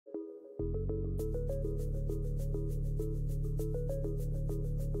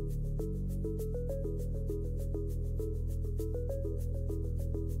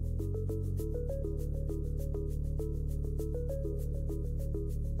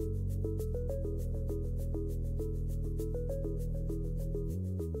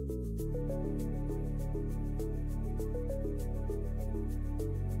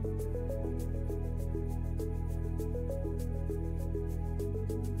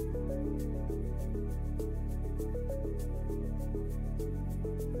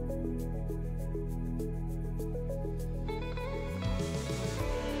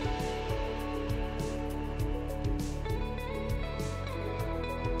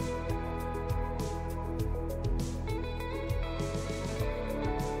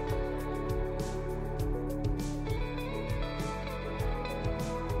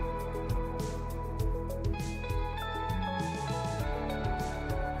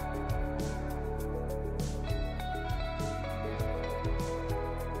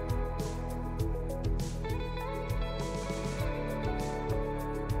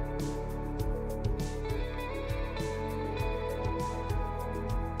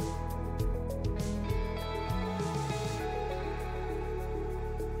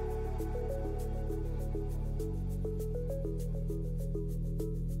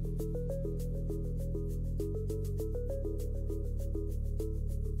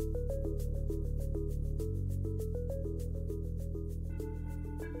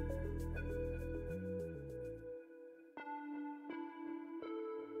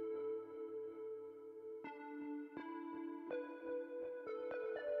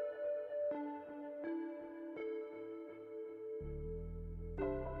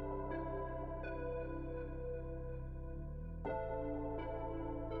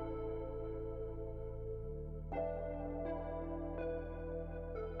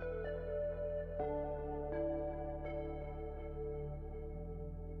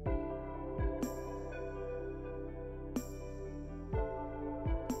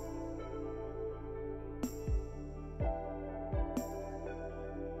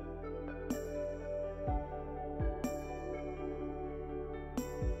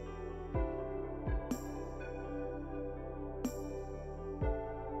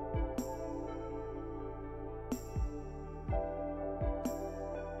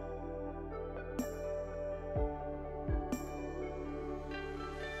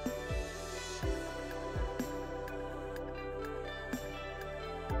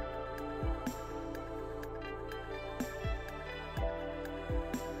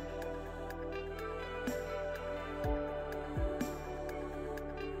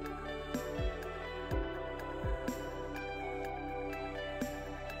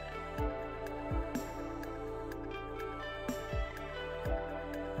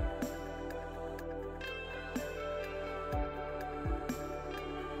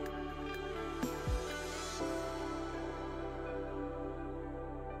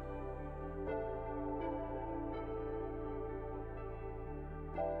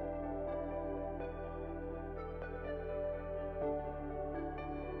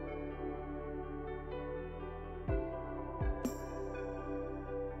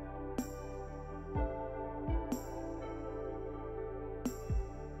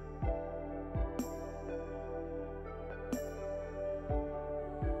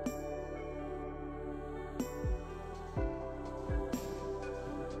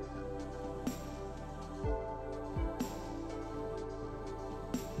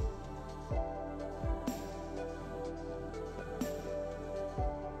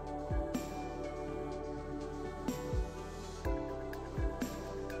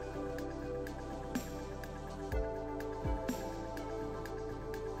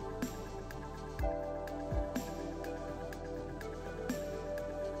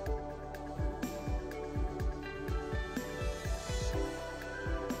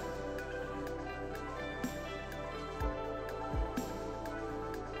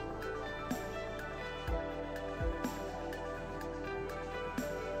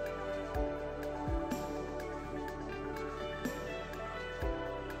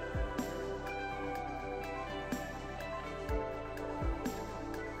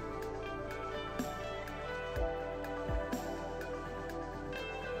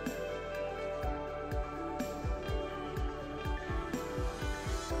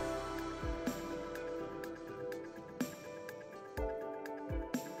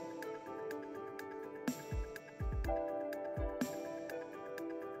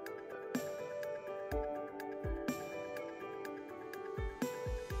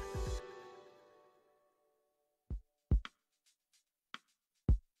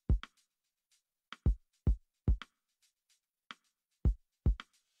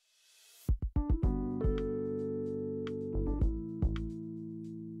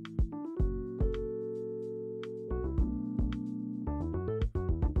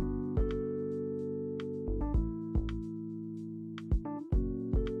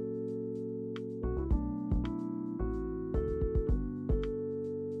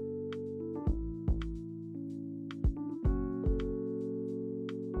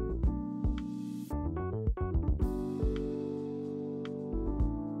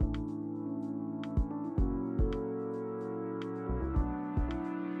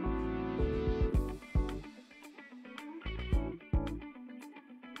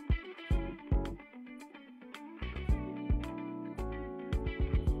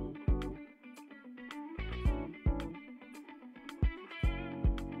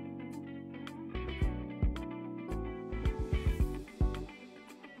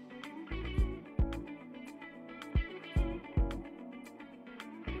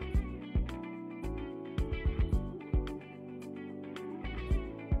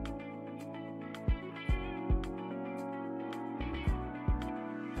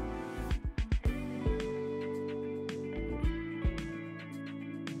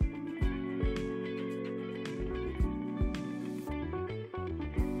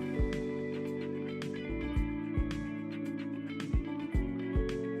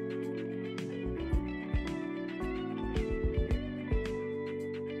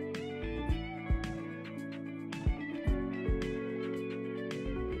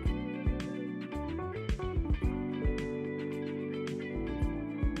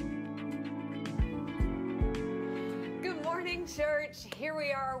morning, church. Here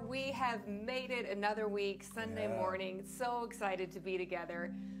we are. We have made it another week, Sunday morning. So excited to be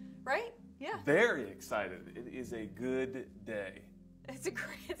together, right? Yeah. Very excited. It is a good day. It's a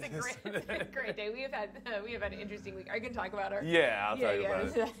great day. We have had an interesting week. Are you going to talk about our? Yeah, I'll tell you about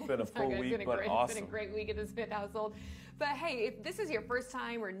it. It's been a full week, but awesome. It's been a great week in the Smith household. But hey, if this is your first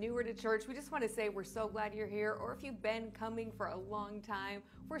time or newer to church, we just want to say we're so glad you're here. Or if you've been coming for a long time,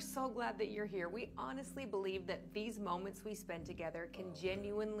 we're so glad that you're here. We honestly believe that these moments we spend together can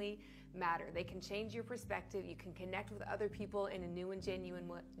genuinely matter. They can change your perspective. You can connect with other people in a new and genuine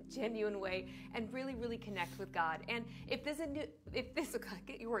way, and really connect with God. And if this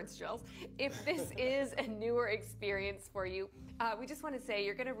get your words, Jules. If this is a newer experience for you, we just want to say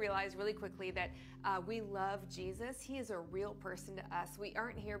you're going to realize really quickly that we love Jesus. He is a real person to us. We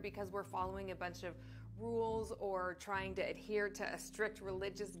aren't here because we're following a bunch of rules or trying to adhere to a strict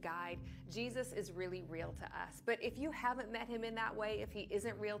religious guide. Jesus is really real to us. But if you haven't met him in that way, if he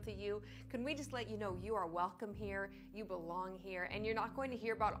isn't real to you, can we just let you know you are welcome here, you belong here, and you're not going to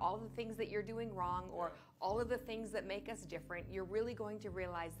hear about all the things that you're doing wrong or all of the things that make us different. You're really going to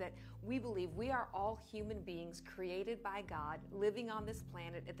realize that we believe we are all human beings created by God, living on this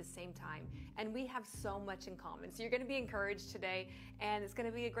planet at the same time, and we have so much in common. So you're going to be encouraged today, and it's going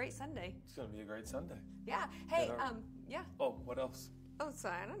to be a great Sunday. It's going to be a great Sunday. Yeah. Hey, yeah. Oh, what else? Oh,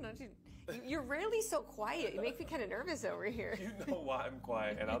 sorry, I don't know. You're rarely so quiet. You make me kind of nervous over here. You know why I'm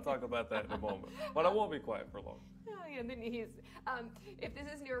quiet, and I'll talk about that in a moment. But I won't be quiet for long. Oh, yeah, and then if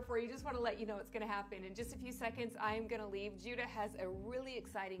this is newer for you, just want to let you know what's going to happen. In just a few seconds, I am going to leave. Judah has a really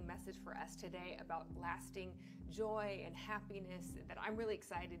exciting message for us today about lasting joy and happiness that I'm really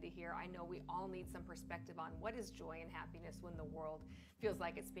excited to hear. I know we all need some perspective on what is joy and happiness when the world feels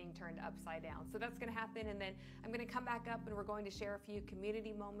like it's being turned upside down. So that's going to happen, and then I'm going to come back up and we're going to share a few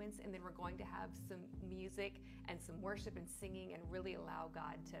community moments, and then we're going to have some music and some worship and singing and really allow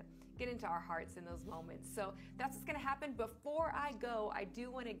God to get into our hearts in those moments. So that's what's going to happen. Before I go, I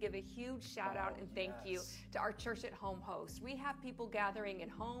do want to give a huge shout out and thank you to our Church at Home hosts. We have people gathering in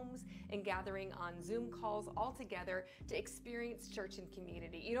homes and gathering on Zoom calls all together to experience church and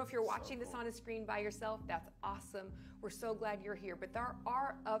community. You know, if you're watching this on a screen by yourself, that's awesome. We're so glad you're here. But there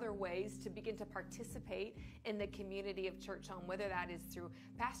are other ways to begin to participate in the community of Church Home, whether that is through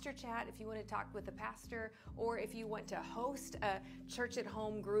Pastor Chat, if you want to talk with a pastor, or if you want to host a Church at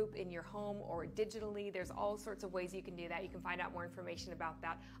Home group in your home or digitally. There's all sorts of ways you can do that. You can find out more information about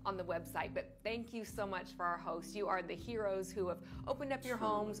that on the website. But thank you so much for our hosts. You are the heroes who have opened up your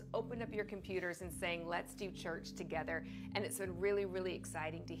homes, opened up your computers, and saying, let's do church together. And it's been really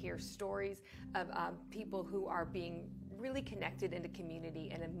exciting to hear stories of people who are being really connected into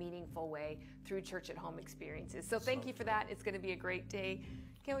community in a meaningful way through Church at Home experiences. So thank you for that. It's going to be a great day.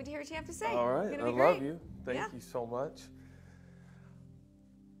 Can't wait to hear what you have to say. All right. I love you. Thank you so much.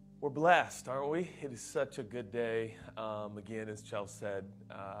 We're blessed, aren't we? It is such a good day. Again, as Chelsea said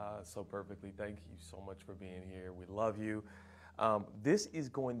so perfectly, thank you so much for being here. We love you. This is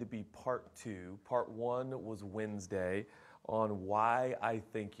going to be part 2. Part 1 was Wednesday on why I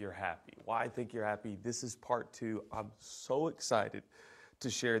think you're happy. Why I think you're happy. This is part 2. I'm so excited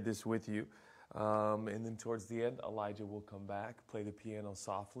to share this with you. And then towards the end, Elijah will come back, play the piano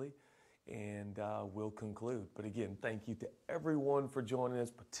softly, and we'll conclude. But again, thank you to everyone for joining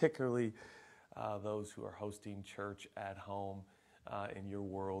us, particularly those who are hosting church at home in your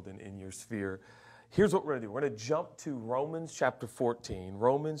world and in your sphere. Here's what we're going to do. We're going to jump to Romans chapter 14.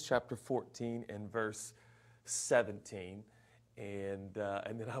 Romans chapter 14 and verse 17. And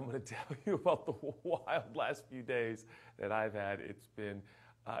then I'm going to tell you about the wild last few days that I've had. It's been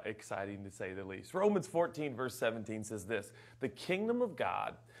exciting to say the least. Romans 14 verse 17 says this: the kingdom of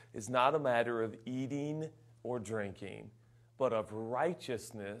God is not a matter of eating or drinking, but of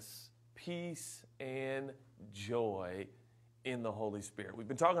righteousness, peace, and joy in the Holy Spirit. We've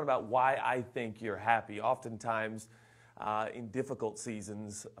been talking about why I think you're happy. Oftentimes in difficult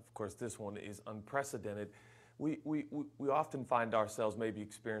seasons, of course this one is unprecedented, we often find ourselves maybe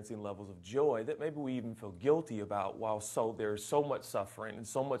experiencing levels of joy that maybe we even feel guilty about, while there's so much suffering and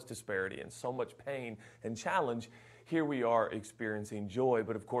so much disparity and so much pain and challenge. Here we are experiencing joy.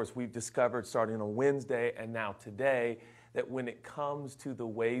 But of course, we've discovered starting on Wednesday and now today that when it comes to the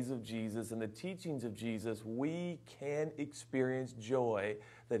ways of Jesus and the teachings of Jesus, we can experience joy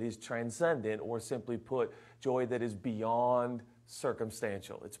that is transcendent, or simply put, joy that is beyond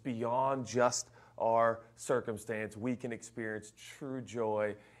circumstantial. It's beyond just our circumstance. We can experience true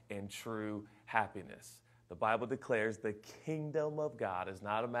joy and true happiness. The Bible declares the kingdom of God is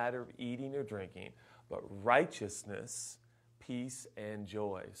not a matter of eating or drinking, but righteousness, peace, and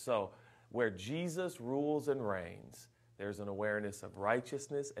joy. So where Jesus rules and reigns, there's an awareness of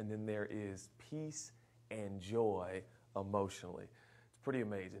righteousness, and then there is peace and joy emotionally. It's pretty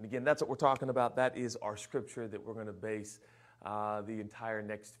amazing. Again, that's what we're talking about. That is our scripture that we're going to base the entire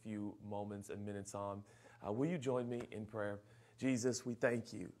next few moments and minutes on. Will you join me in prayer? Jesus, we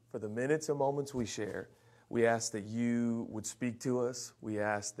thank you for the minutes and moments we share. We ask that you would speak to us. We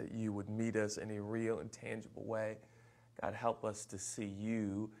ask that you would meet us in a real and tangible way. God, help us to see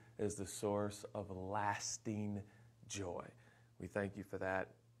you as the source of lasting joy. We thank you for that.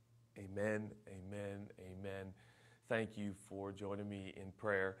 Amen, amen, amen. Thank you for joining me in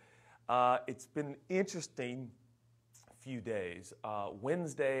prayer. It's been an interesting few days.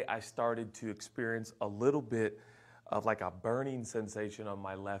 Wednesday, I started to experience a little bit of like a burning sensation on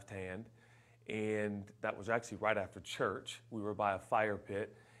my left hand. And that was actually right after church. We were by a fire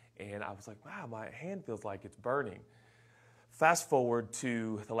pit. And I was like, wow, my hand feels like it's burning. Fast forward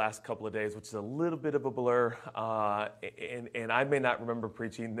to the last couple of days, which is a little bit of a blur. And I may not remember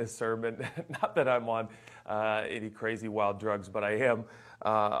preaching this sermon. Not that I'm on any crazy wild drugs, but I am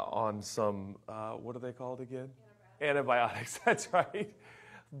on some, what are they called again? Antibiotics, that's right.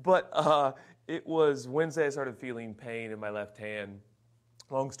 But it was Wednesday I started feeling pain in my left hand.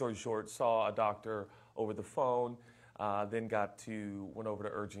 Long story short, saw a doctor over the phone, then went over to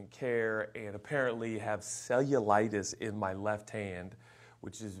urgent care, and apparently have cellulitis in my left hand,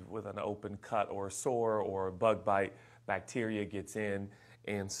 which is with an open cut or a sore or a bug bite. Bacteria gets in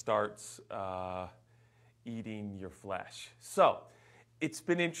and starts eating your flesh. So it's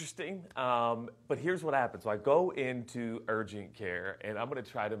been interesting, but here's what happens. So I go into urgent care, and I'm going to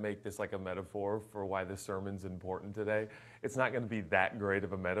try to make this like a metaphor for why this sermon's important today. It's not going to be that great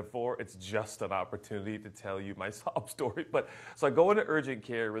of a metaphor. It's just an opportunity to tell you my sob story. So I go into urgent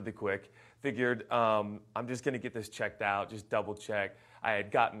care really quick, figured I'm just going to get this checked out, just double check. I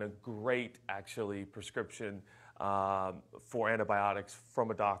had gotten a great, actually, prescription for antibiotics from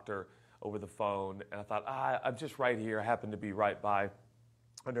a doctor over the phone, and I thought, I'm just right here. I happen to be right by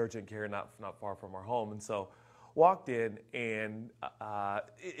an urgent care not far from our home. And so walked in, and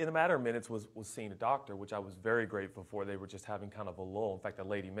in a matter of minutes was seeing a doctor, which I was very grateful for. They were just having kind of a lull. In fact, a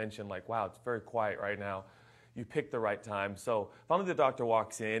lady mentioned, like, wow, it's very quiet right now. You picked the right time. So finally the doctor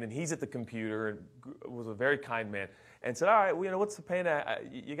walks in, and he's at the computer, and was a very kind man, and said, all right, well, what's the pain?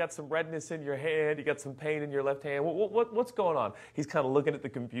 You got some redness in your hand. You got some pain in your left hand. What's going on? He's kind of looking at the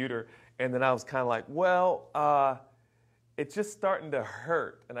computer, and then I was kind of like, well, it's just starting to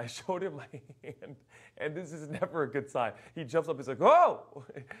hurt. And I showed him my hand, and this is never a good sign. He jumps up, he's like, oh!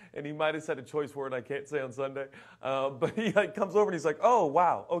 And he might have said a choice word I can't say on Sunday. But he comes over and he's like, oh,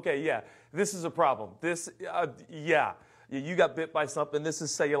 wow, okay, yeah, this is a problem. You got bit by something. This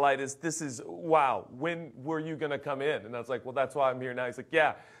is cellulitis. This is, wow, when were you going to come in? And I was like, well, that's why I'm here now. He's like,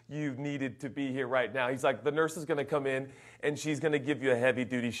 yeah, you needed to be here right now. He's like, the nurse is going to come in, and she's going to give you a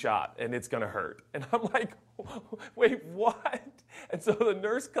heavy-duty shot, and it's going to hurt. And I'm like, wait, what? And so the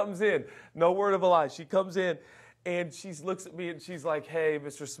nurse comes in, no word of a lie. She comes in, and she looks at me, and she's like, hey,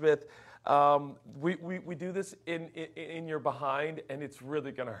 Mr. Smith, we do this in your behind, and it's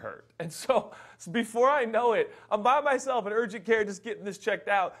really going to hurt. And so before I know it, I'm by myself in urgent care just getting this checked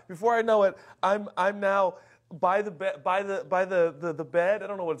out. Before I know it, I'm now by the bed, the bed, I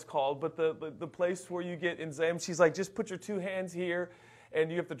don't know what it's called, but the place where you get examined. She's like, just put your two hands here, and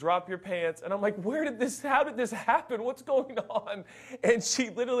you have to drop your pants. And I'm like, how did this happen? What's going on? And she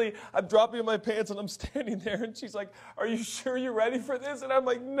literally, I'm dropping my pants and I'm standing there, and she's like, are you sure you're ready for this? And I'm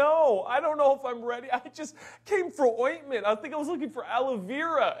like, no, I don't know if I'm ready. I just came for ointment. I think I was looking for aloe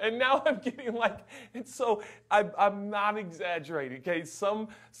vera, and now I'm getting like, and so I'm not exaggerating, okay? Some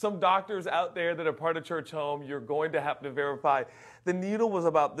doctors out there that are part of Church Home, you're going to have to verify. The needle was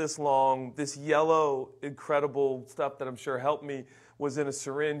about this long. This yellow, incredible stuff that I'm sure helped me was in a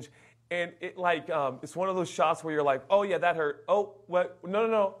syringe, and it it's one of those shots where you're like, oh yeah, that hurt. Oh, what?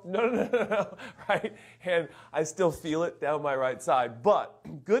 No, right? And I still feel it down my right side. But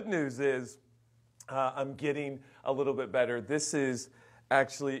good news is I'm getting a little bit better. This is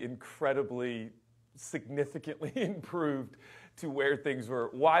actually incredibly, significantly improved to where things were.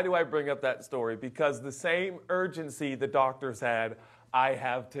 Why do I bring up that story? Because the same urgency the doctors had, I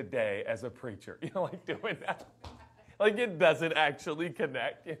have today as a preacher. Like doing that. Like it doesn't actually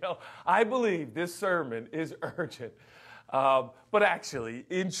connect, I believe this sermon is urgent. But actually,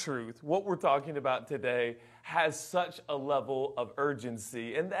 in truth, what we're talking about today has such a level of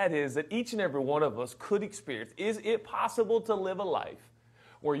urgency, and that is that each and every one of us could experience. Is it possible to live a life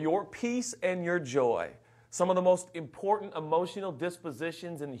where your peace and your joy, some of the most important emotional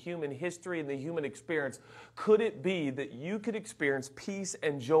dispositions in human history and the human experience, could it be that you could experience peace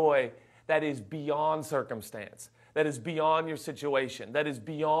and joy that is beyond circumstance, that is beyond your situation, that is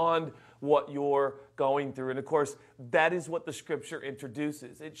beyond what you're going through. And of course, that is what the scripture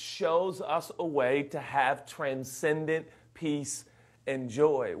introduces. It shows us a way to have transcendent peace and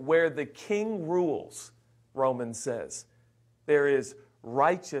joy. Where the king rules, Romans says, there is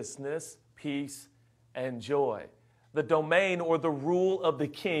righteousness, peace, and joy. The domain or the rule of the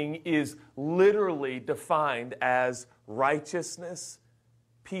king is literally defined as righteousness,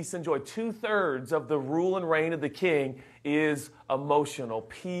 peace, and joy. 2/3 of the rule and reign of the king is emotional,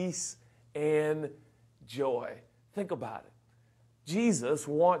 peace and joy. Think about it. Jesus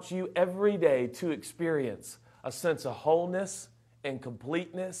wants you every day to experience a sense of wholeness and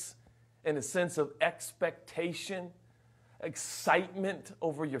completeness and a sense of expectation, excitement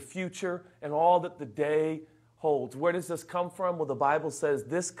over your future and all that the day holds. Where does this come from? Well, the Bible says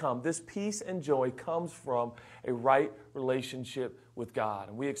this peace and joy comes from a right relationship with God.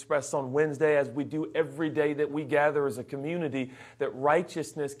 And we expressed on Wednesday, as we do every day that we gather as a community, that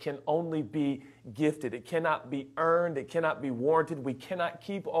righteousness can only be gifted. It cannot be earned. It cannot be warranted. We cannot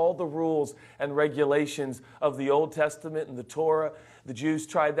keep all the rules and regulations of the Old Testament and the Torah. The Jews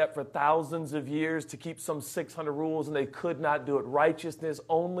tried that for thousands of years to keep some 600 rules, and they could not do it. Righteousness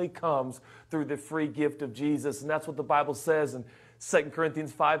only comes through the free gift of Jesus, and that's what the Bible says in 2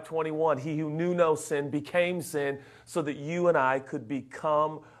 Corinthians 5:21. He who knew no sin became sin so that you and I could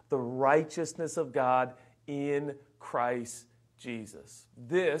become the righteousness of God in Christ Jesus.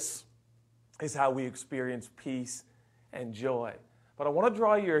 This is how we experience peace and joy. But I want to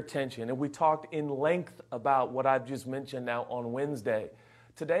draw your attention, and we talked in length about what I've just mentioned now on Wednesday.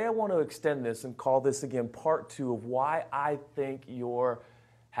 Today I want to extend this and call this again part 2 of why I think you're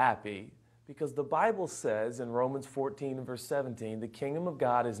happy. Because the Bible says in Romans 14 and verse 17, the kingdom of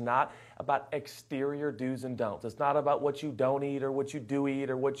God is not about exterior do's and don'ts. It's not about what you don't eat or what you do eat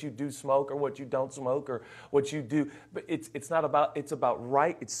or what you do smoke or what you don't smoke or what you do. But it's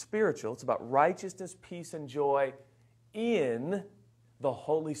spiritual. It's about righteousness, peace, and joy in the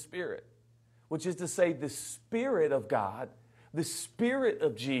Holy Spirit, which is to say the Spirit of God, the Spirit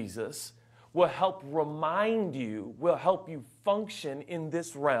of Jesus will help remind you, will help you function in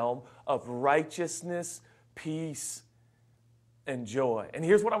this realm of righteousness, peace, and joy. And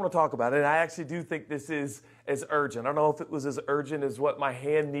here's what I want to talk about. And I actually do think this is as urgent. I don't know if it was as urgent as what my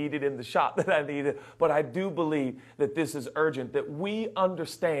hand needed in the shot that I needed, but I do believe that this is urgent, that we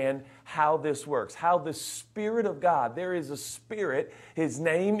understand how this works, how the Spirit of God, there is a Spirit, His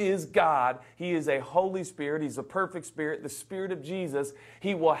name is God, He is a Holy Spirit, He's a perfect Spirit, the Spirit of Jesus.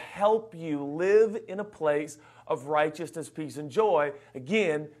 He will help you live in a place of righteousness, peace, and joy.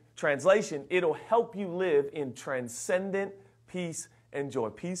 Again, translation, it'll help you live in transcendent peace and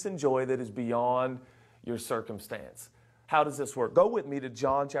joy that is beyond your circumstance. How does this work? Go with me to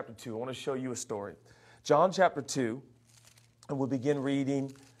John chapter 2. I want to show you a story. John chapter 2, and we'll begin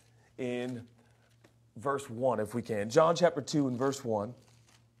reading in verse 1 if we can. John chapter 2 and verse 1.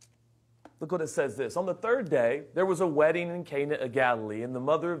 Look what it says this. On the third day, there was a wedding in Cana of Galilee, and the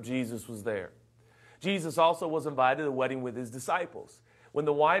mother of Jesus was there. Jesus also was invited to the wedding with his disciples. When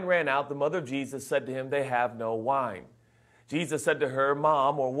the wine ran out, the mother of Jesus said to him, "They have no wine." Jesus said to her,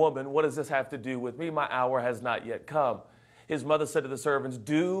 "Mom," or woman, "what does this have to do with me? My hour has not yet come." His mother said to the servants,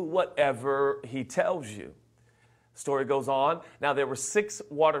 "Do whatever he tells you." The story goes on. Now there were 6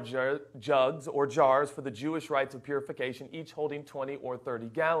 water jugs or jars for the Jewish rites of purification, each holding 20 or 30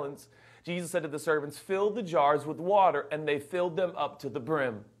 gallons. Jesus said to the servants, "Fill the jars with water," and they filled them up to the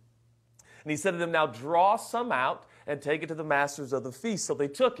brim. And he said to them, "Now draw some out and take it to the masters of the feast." So they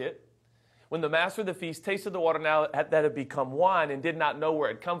took it. When the master of the feast tasted the water now that had become wine and did not know where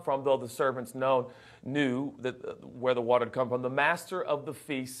it had come from, though the servants knew that where the water had come from, the master of the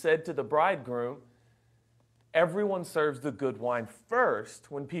feast said to the bridegroom, "Everyone serves the good wine first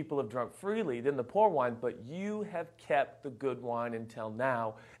when people have drunk freely, then the poor wine, but you have kept the good wine until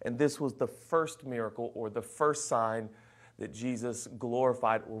now." And this was the first miracle or the first sign that Jesus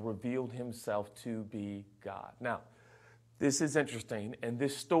glorified or revealed himself to be God. Now, this is interesting, and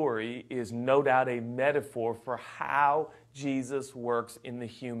this story is no doubt a metaphor for how Jesus works in the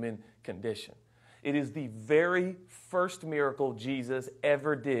human condition. It is the very first miracle Jesus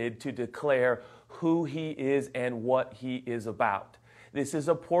ever did to declare who he is and what he is about. This is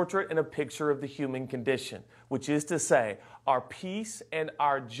a portrait and a picture of the human condition, which is to say, our peace and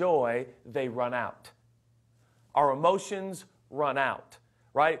our joy, they run out. Our emotions run out.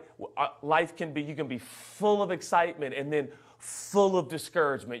 Right? Life can be, you can be full of excitement and then full of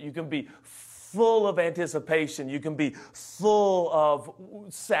discouragement. You can be full of anticipation. You can be full of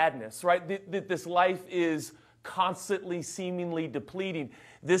sadness, right? This life is constantly seemingly depleting.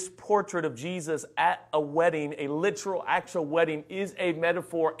 This portrait of Jesus at a wedding, a literal actual wedding, is a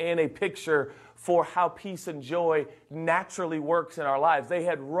metaphor and a picture for how peace and joy naturally works in our lives. They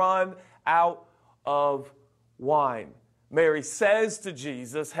had run out of wine. Mary says to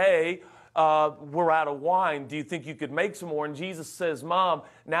Jesus, hey, we're out of wine. Do you think you could make some more? And Jesus says, Mom,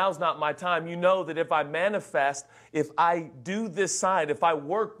 now's not my time. You know that if I manifest, if I do this sign, if I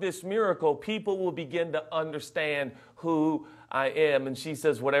work this miracle, people will begin to understand who I am. And she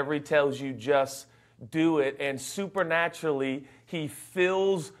says, whatever he tells you, just do it. And supernaturally, he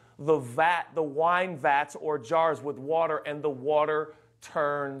fills the wine vats or jars with water, and the water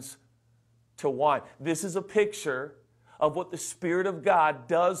turns to wine. This is a picture of what the Spirit of God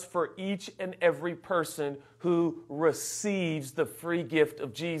does for each and every person who receives the free gift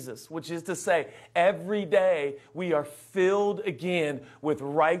of Jesus, which is to say, every day we are filled again with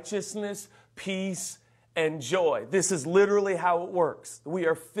righteousness, peace, and joy. This is literally how it works. We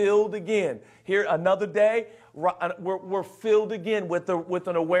are filled again. Here, another day, we're filled again with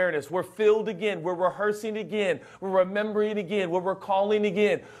an awareness. We're filled again. We're rehearsing again. We're remembering again. We're recalling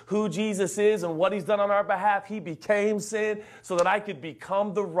again who Jesus is and what he's done on our behalf. He became sin so that I could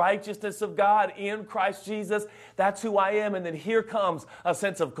become the righteousness of God in Christ Jesus. That's who I am. And then here comes a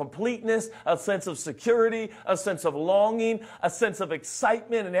sense of completeness, a sense of security, a sense of longing, a sense of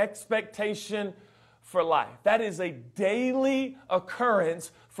excitement and expectation for life. That is a daily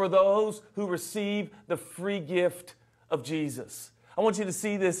occurrence for those who receive the free gift of Jesus. I want you to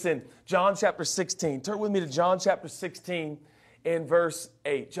see this in John chapter 16. Turn with me to John chapter 16 and verse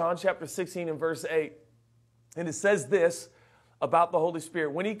 8. John chapter 16 and verse 8. And it says this about the Holy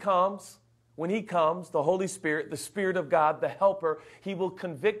Spirit. When he comes, the Holy Spirit, the Spirit of God, the Helper, he will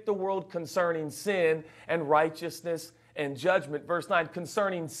convict the world concerning sin and righteousness and judgment. Verse 9,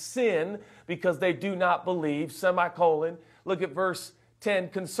 concerning sin, because they do not believe, semicolon. Look at verse 10,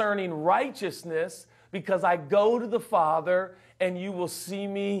 concerning righteousness, because I go to the Father and you will see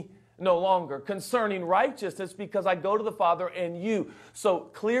me no longer. Concerning righteousness, because I go to the Father and you. So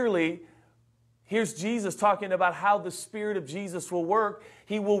clearly, here's Jesus talking about how the Spirit of Jesus will work.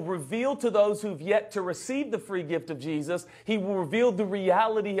 He will reveal to those who've yet to receive the free gift of Jesus. He will reveal the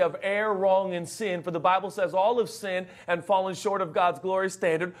reality of error, wrong, and sin. For the Bible says all have sinned and fallen short of God's glorious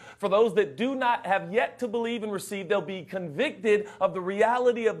standard. For those that do not have yet to believe and receive, they'll be convicted of the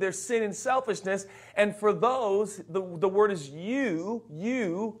reality of their sin and selfishness. And for those, the word is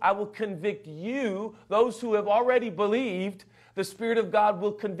you, I will convict you, those who have already believed. The Spirit of God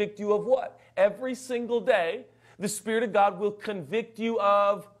will convict you of what? Every single day, the Spirit of God will convict you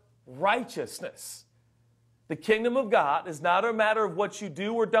of righteousness. The kingdom of God is not a matter of what you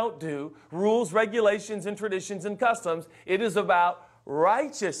do or don't do, rules, regulations, and traditions and customs. It is about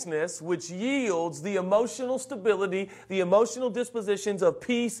righteousness, which yields the emotional stability, the emotional dispositions of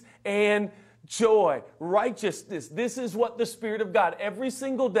peace and joy, righteousness. This is what the Spirit of God, every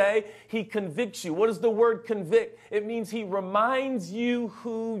single day, he convicts you. What does the word convict? It means he reminds you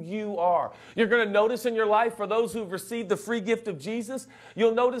who you are. You're going to notice in your life, for those who've received the free gift of Jesus,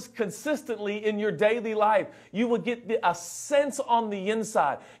 you'll notice consistently in your daily life, you will get a sense on the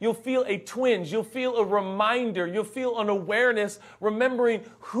inside. You'll feel a twinge. You'll feel a reminder. You'll feel an awareness, remembering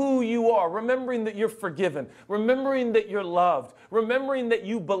who you are, remembering that you're forgiven, remembering that you're loved, remembering that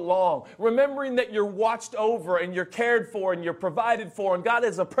you belong, remembering that you're watched over and you're cared for and you're provided for, and God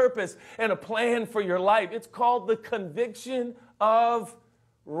has a purpose and a plan for your life. It's called the conviction of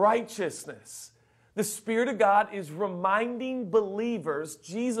righteousness. The Spirit of God is reminding believers,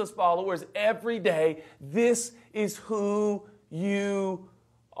 Jesus followers, every day, this is who you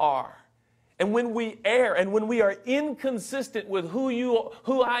are. And when we err and when we are inconsistent with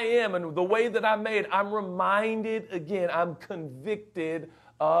who I am and the way that I'm made, I'm reminded again, I'm convicted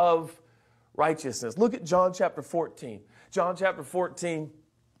of righteousness. Look at John chapter 14. John chapter 14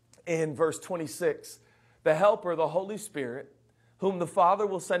 in verse 26. The Helper, the Holy Spirit, whom the Father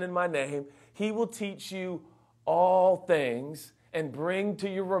will send in my name, he will teach you all things and bring to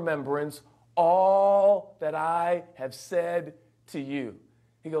your remembrance all that I have said to you.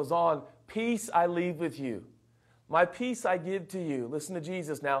 He goes on, peace I leave with you. My peace I give to you. Listen to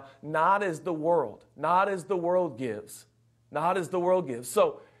Jesus now. Not as the world gives. Not as the world gives.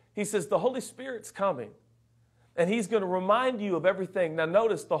 So he says the Holy Spirit's coming. And he's going to remind you of everything. Now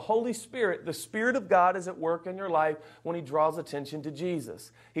notice the Holy Spirit, the Spirit of God is at work in your life when he draws attention to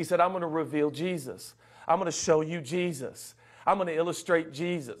Jesus. He said, I'm going to reveal Jesus. I'm going to show you Jesus. I'm going to illustrate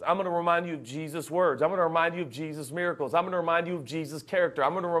Jesus. I'm going to remind you of Jesus' words. I'm going to remind you of Jesus' miracles. I'm going to remind you of Jesus' character.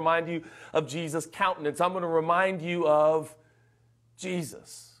 I'm going to remind you of Jesus' countenance. I'm going to remind you of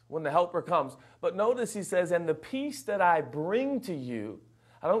Jesus. when the helper comes. But notice he says, and the peace that I bring to you,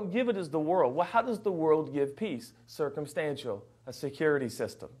 I don't give it as the world. Well, how does the world give peace? Circumstantial, a security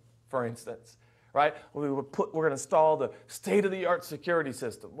system, for instance, right? We're going to install the state-of-the-art security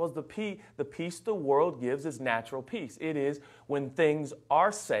system. Well, the peace the world gives is natural peace. It is when things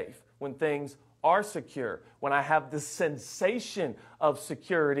are safe, when things are secure, when I have the sensation of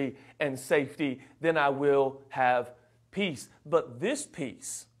security and safety, then I will have peace. But this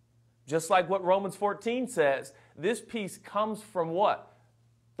peace, just like what Romans 14 says, this peace comes from what?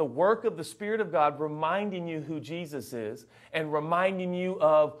 The work of the Spirit of God reminding you who Jesus is and reminding you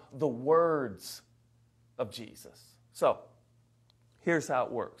of the words of Jesus. So, here's how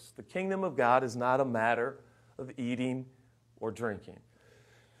it works. The kingdom of God is not a matter of eating or drinking.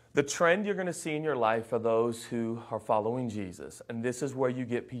 The trend you're going to see in your life are those who are following Jesus, and this is where you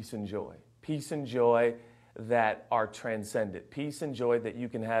get peace and joy. Peace and joy that are transcendent. Peace and joy that you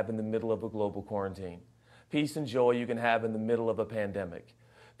can have in the middle of a global quarantine. Peace and joy you can have in the middle of a pandemic.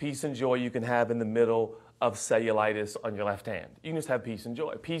 Peace and joy you can have in the middle of cellulitis on your left hand. You can just have peace and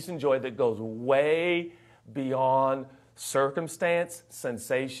joy. Peace and joy that goes way beyond circumstance,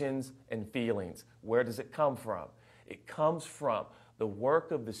 sensations, and feelings. Where does it come from? It comes from the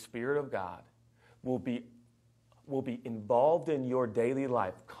work of the Spirit of God will be involved in your daily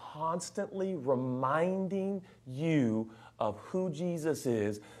life, constantly reminding you of who Jesus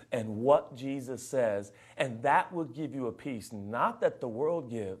is and what Jesus says, and that will give you a peace, not that the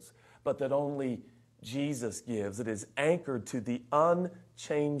world gives, but that only Jesus gives. It is anchored to the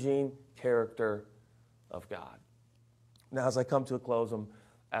unchanging character of God. Now, as I come to a close, I'm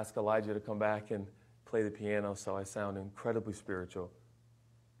ask Elijah to come back and play the piano so I sound incredibly spiritual.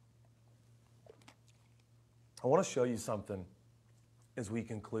 I want to show you something as we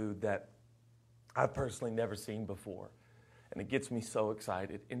conclude that I've personally never seen before. And it gets me so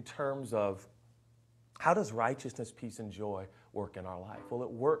excited in terms of how does righteousness, peace, and joy work in our life? Well,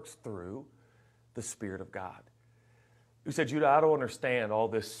 it works through the Spirit of God. You said, Judah, I don't understand all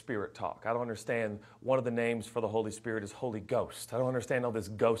this spirit talk. I don't understand one of the names for the Holy Spirit is Holy Ghost. I don't understand all this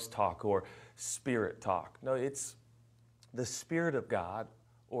ghost talk or spirit talk. No, it's the Spirit of God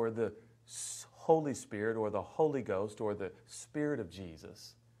or the Holy Spirit or the Holy Ghost or the Spirit of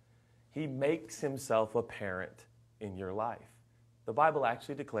Jesus. He makes himself apparent in your life. The Bible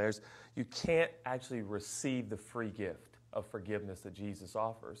actually declares you can't actually receive the free gift of forgiveness that Jesus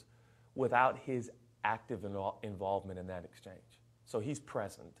offers without his active involvement in that exchange. So he's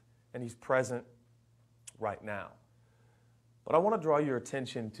present, and he's present right now. But I want to draw your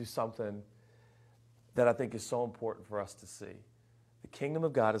attention to something that I think is so important for us to see. The kingdom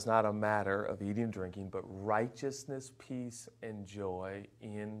of God is not a matter of eating and drinking, but righteousness, peace, and joy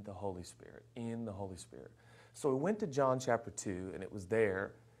in the Holy Spirit, in the Holy Spirit. So we went to John chapter 2, and it was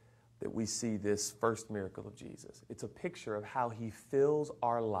there that we see this first miracle of Jesus. It's a picture of how he fills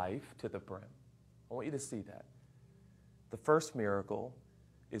our life to the brim. I want you to see that. The first miracle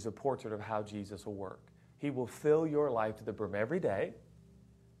is a portrait of how Jesus will work. He will fill your life to the brim every day.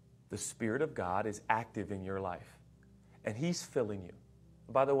 The Spirit of God is active in your life, and he's filling you.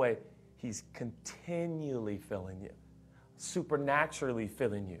 By the way, he's continually filling you, supernaturally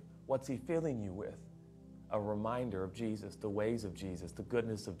filling you. What's he filling you with? A reminder of Jesus, the ways of Jesus, the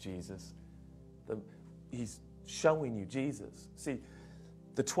goodness of Jesus. He's showing you Jesus. See,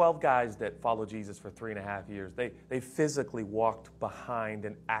 the 12 guys that followed Jesus for 3.5 years, they physically walked behind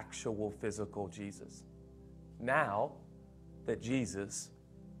an actual physical Jesus. Now that Jesus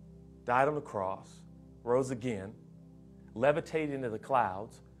died on the cross, rose again, levitated into the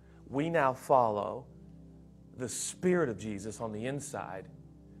clouds, we now follow the Spirit of Jesus on the inside,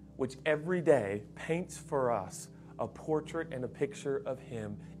 which every day paints for us a portrait and a picture of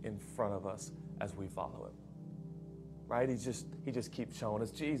him in front of us as we follow him. Right? He just keeps showing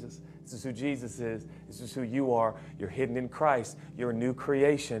us Jesus. This is who Jesus is. This is who you are. You're hidden in Christ. You're a new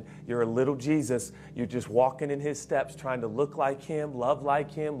creation. You're a little Jesus. You're just walking in his steps, trying to look like him, love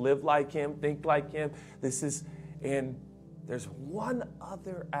like him, live like him, think like him. And there's one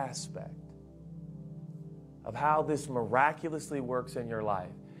other aspect of how this miraculously works in your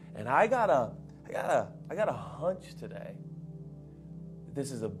life. And I got a hunch today.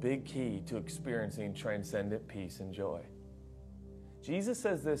 This is a big key to experiencing transcendent peace and joy. Jesus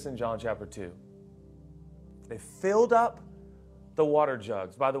says this in John chapter 2. They filled up the water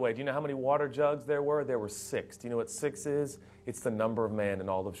jugs. By the way, do you know how many water jugs there were? There were 6. Do you know what 6 is? It's the number of man in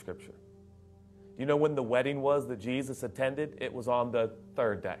all of Scripture. Do you know when the wedding was that Jesus attended? It was on the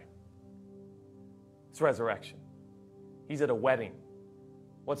 3rd day. It's resurrection. He's at a wedding.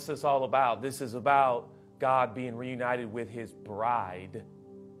 What's this all about? This is about God being reunited with his bride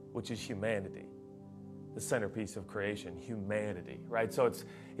which is humanity, the centerpiece of creation, humanity, right? So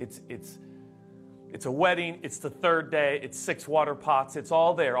it's a wedding. It's the third day. It's 6 water pots. It's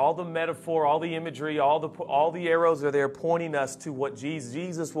all there. All the metaphor, all the imagery, all the arrows are there pointing us to what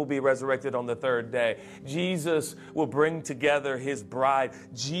Jesus will be resurrected on the third day. Jesus will bring together his bride.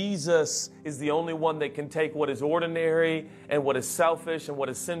 Jesus is the only one that can take what is ordinary and what is selfish and what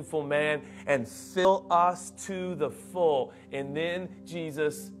is sinful man and fill us to the full. And then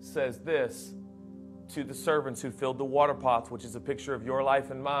Jesus says this to the servants who filled the water pots, which is a picture of your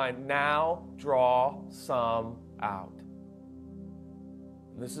life and mine. Now draw some out.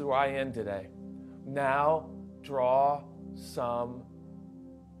 And this is where I end today. Now draw some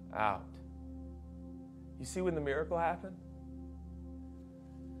out. You see when the miracle happened?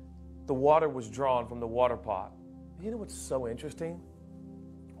 The water was drawn from the water pot. You know what's so interesting?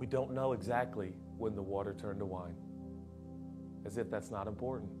 We don't know exactly when the water turned to wine. As if that's not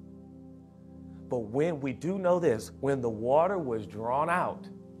important. But when we do know this, when the water was drawn out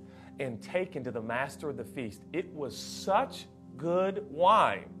and taken to the master of the feast, it was such good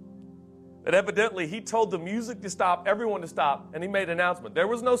wine that evidently he told the music to stop, everyone to stop, and he made an announcement. There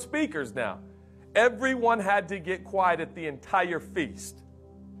was no speakers now. Everyone had to get quiet at the entire feast.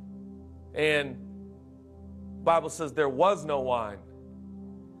 And the Bible says there was no wine.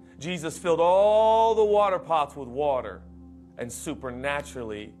 Jesus filled all the water pots with water, and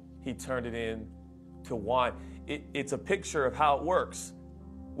supernaturally he turned it into wine. It's a picture of how it works.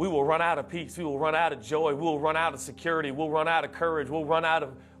 We will run out of peace. We will run out of joy. We will run out of security. We'll run out of courage. We'll run out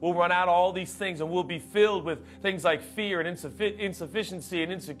of all these things, and we'll be filled with things like fear and insufficiency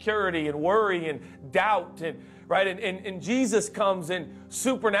and insecurity and worry and doubt and right. And Jesus comes in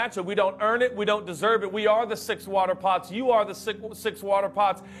supernatural. We don't earn it. We don't deserve it. We are the 6 water pots. You are the 6 water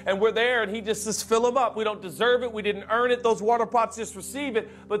pots, and we're there. And he just says, fill them up. We don't deserve it. We didn't earn it. Those water pots just receive it.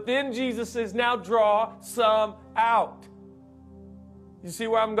 But then Jesus says, now draw some out. You see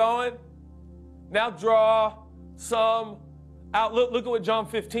where I'm going? Now draw some out. Look at what John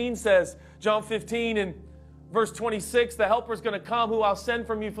 15 says. John 15 and verse 26, the helper is going to come who I'll send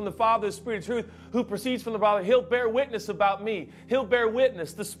from you from the Father, the Spirit of truth, who proceeds from the Father. He'll bear witness about me. He'll bear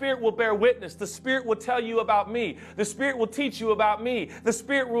witness. The Spirit will bear witness. The Spirit will tell you about me. The Spirit will teach you about me. The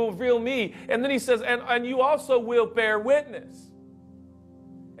Spirit will reveal me. And then he says, and you also will bear witness.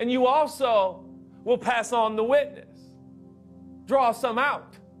 And you also will pass on the witness. Draw some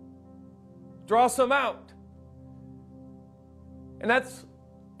out. Draw some out. And that's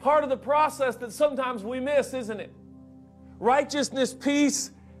part of the process that sometimes we miss, isn't it? Righteousness,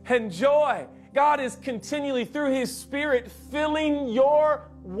 peace, and joy. God is continually, through his Spirit, filling your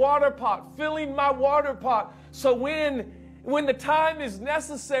water pot, filling my water pot. So when the time is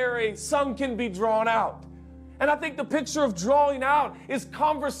necessary, some can be drawn out. And I think the picture of drawing out is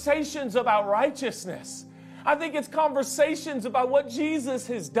conversations about righteousness. I think it's conversations about what Jesus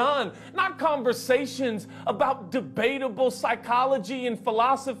has done, not conversations about debatable psychology and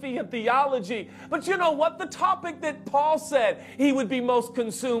philosophy and theology. But you know what? The topic that Paul said he would be most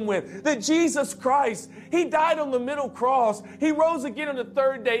consumed with, that Jesus Christ, he died on the middle cross. He rose again on the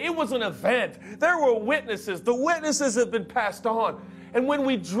third day. It was an event. There were witnesses. The witnesses have been passed on. And when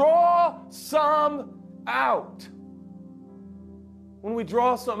we draw some out,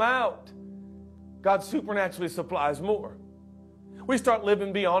 God supernaturally supplies more. We start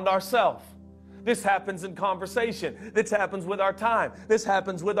living beyond ourselves. This happens in conversation. This happens with our time. This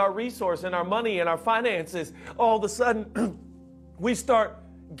happens with our resource and our money and our finances. All of a sudden, we start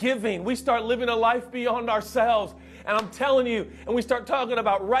giving. We start living a life beyond ourselves. And I'm telling you, and we start talking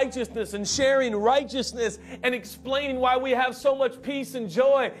about righteousness and sharing righteousness and explaining why we have so much peace and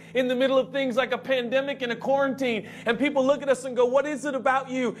joy in the middle of things like a pandemic and a quarantine. And people look at us and go, what is it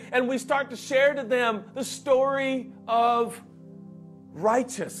about you? And we start to share to them the story of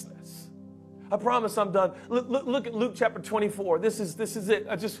righteousness. I promise I'm done. Look at Luke chapter 24. This is it.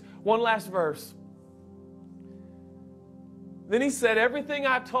 Just one last verse. Then he said, everything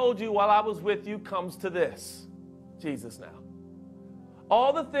I told you while I was with you comes to this. Jesus now.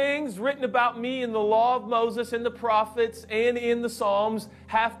 All the things written about me in the law of Moses, in the prophets, and in the Psalms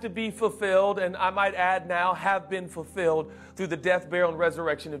have to be fulfilled, and I might add now, have been fulfilled through the death, burial, and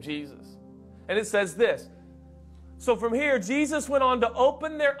resurrection of Jesus. And it says this. So from here, Jesus went on to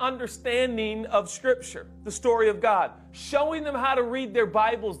open their understanding of Scripture, the story of God. showing them how to read their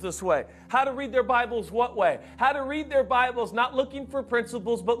Bibles this way. How to read their Bibles what way? How to read their Bibles not looking for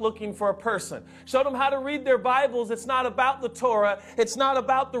principles, but looking for a person. Showed them how to read their Bibles. It's not about the Torah. It's not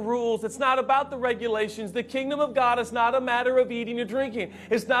about the rules. It's not about the regulations. The kingdom of God is not a matter of eating or drinking.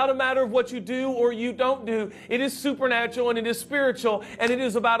 It's not a matter of what you do or you don't do. It is supernatural and it is spiritual and it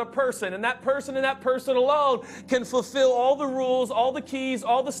is about a person. And that person alone can fulfill all the rules, all the keys,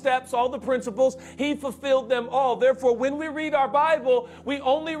 all the steps, all the principles. He fulfilled them all. Therefore, when we read our Bible, we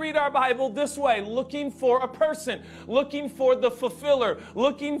only read our Bible this way, looking for a person, looking for the fulfiller,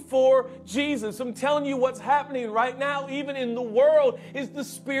 looking for Jesus. I'm telling you what's happening right now, even in the world, is the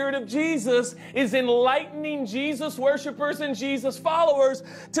Spirit of Jesus is enlightening Jesus worshipers and Jesus followers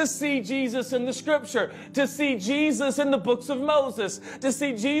to see Jesus in the Scripture, to see Jesus in the books of Moses, to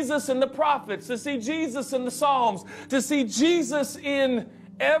see Jesus in the prophets, to see Jesus in the Psalms, to see Jesus in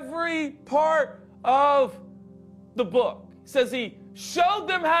every part of the book. It says he showed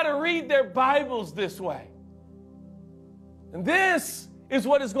them how to read their Bibles this way. And this is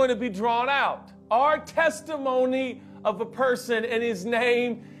what is going to be drawn out. Our testimony of a person, and his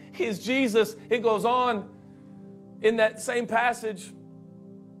name is Jesus. It goes on in that same passage.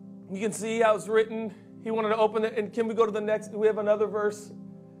 You can see how it's written. He wanted to open it. And can we go to the next? We have another verse.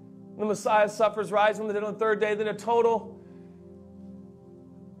 The Messiah suffers, rises from the dead on the third day. Then a total.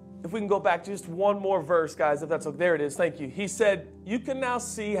 If we can go back just one more verse, guys, if that's okay. There it is. Thank you. He said, you can now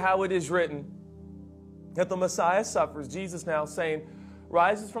see how it is written that the Messiah suffers. Jesus now saying,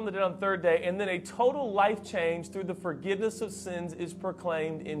 rises from the dead on the third day, and then a total life change through the forgiveness of sins is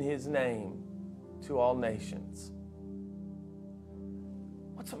proclaimed in his name to all nations.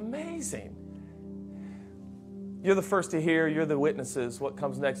 What's amazing? You're the first to hear. You're the witnesses. What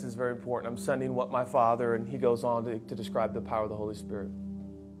comes next is very important. I'm sending what my Father, and he goes on to describe the power of the Holy Spirit.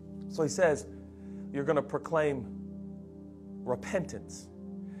 So he says, you're going to proclaim repentance.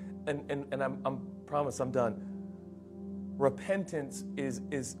 And I'm promise I'm done. Repentance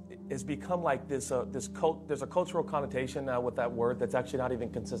is become like this there's a cultural connotation now with that word that's actually not even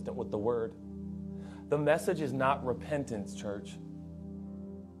consistent with the word. The message is not repentance, church.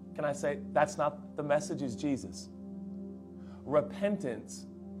 Can I say that's not the message? Is Jesus. Repentance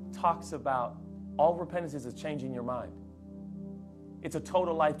talks about, all repentance is changing your mind. It's a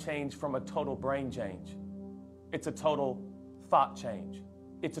total life change from a total brain change. It's a total thought change.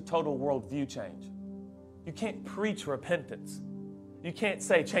 It's a total worldview change. You can't preach repentance. You can't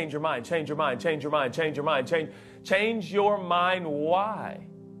say, change your mind, change your mind, change your mind, change your mind, change your mind. Why?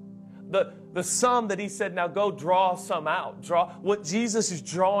 The sum that he said, now go draw some out. What Jesus is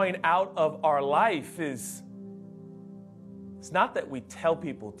drawing out of our life is, it's not that we tell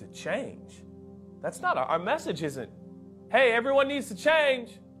people to change. That's not our message isn't, hey, everyone needs to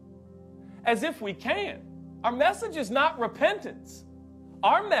change, as if we can. Our message is not repentance.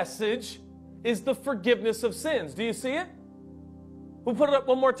 Our message is the forgiveness of sins. Do you see it? We'll put it up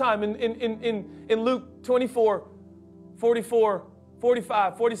one more time in Luke 24, 44,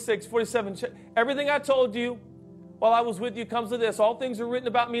 45, 46, 47. Everything I told you while I was with you comes to this. All things are written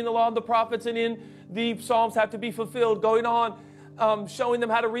about me in the law and the prophets and in the Psalms have to be fulfilled. Going on, showing them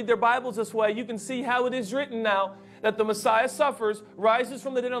how to read their Bibles this way. You can see how it is written now that the Messiah suffers, rises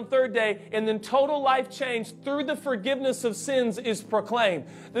from the dead on the third day, and then total life change through the forgiveness of sins is proclaimed.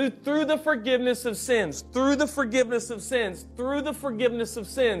 Through the forgiveness of sins, through the forgiveness of sins, through the forgiveness of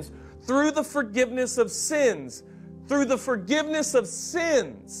sins, through the forgiveness of sins, through the forgiveness of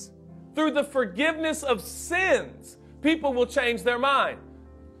sins, through the forgiveness of sins, people will change their mind.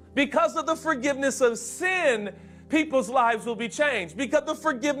 Because of the forgiveness of sin, people's lives will be changed. Because of the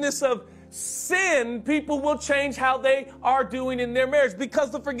forgiveness of sin, people will change how they are doing in their marriage.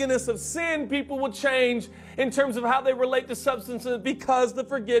 Because the forgiveness of sin, people will change in terms of how they relate to substances. Because the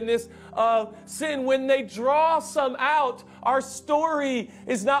forgiveness of sin, when they draw some out, our story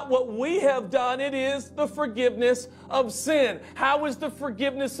is not what we have done. It is the forgiveness of sin. How is the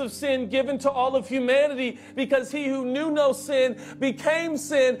forgiveness of sin given to all of humanity? Because he who knew no sin became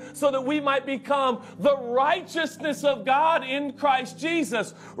sin so that we might become the righteousness of God in Christ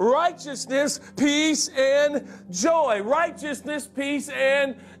Jesus. Righteousness, peace, and joy. Righteousness, peace,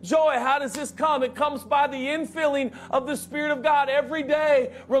 and joy. How does this come? It comes by the infilling of the Spirit of God every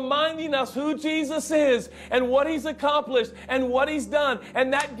day, reminding us who Jesus is and what he's accomplished and what he's done.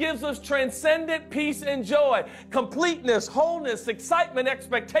 And that gives us transcendent peace and joy, completeness, wholeness, excitement,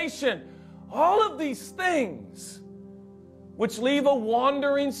 expectation. All of these things which leave a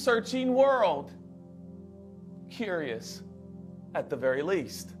wandering, searching world curious at the very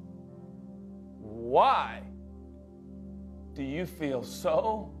least. Why do you feel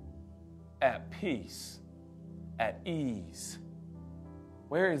so at peace at ease?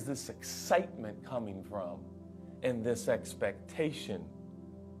 Where is this excitement coming from and this expectation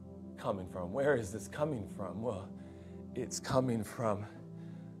coming from? Where is this coming from? Well, it's coming from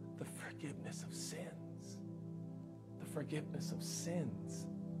the forgiveness of sins. The forgiveness of sins.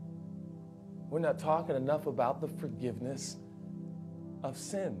 We're not talking enough about the forgiveness of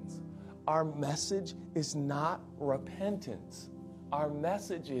sins. Our message is not repentance. Our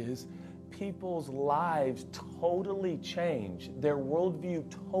message is people's lives totally change. Their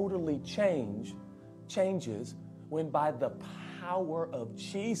worldview totally changes when by the power of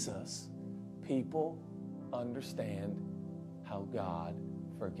Jesus, people understand how God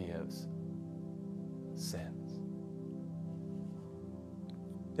forgives sins.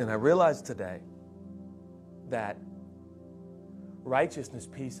 And I realize today that righteousness,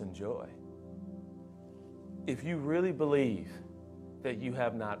 peace, and joy, if you really believe that you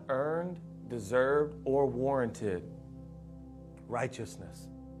have not earned, deserved, or warranted righteousness,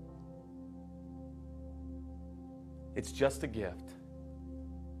 it's just a gift.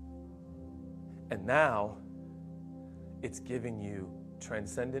 And now it's giving you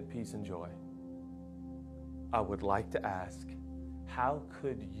transcendent peace and joy. I would like to ask, how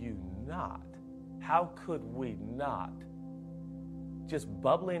could we not, just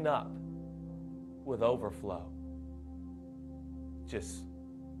bubbling up with overflow, just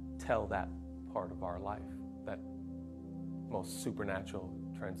tell that part of our life, that most supernatural,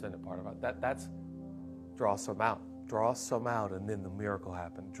 transcendent part of our life? That's draw some out. Draw some out, and then the miracle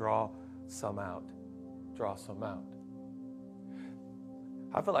happened. Draw some out. Draw some out.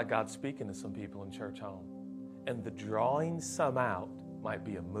 I feel like God's speaking to some people in Church Home. And the drawing some out might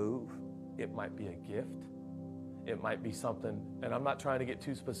be a move. It might be a gift. It might be something, and I'm not trying to get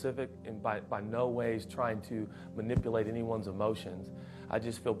too specific and by no ways trying to manipulate anyone's emotions. I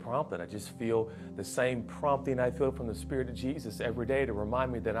just feel prompted. I just feel the same prompting I feel from the Spirit of Jesus every day to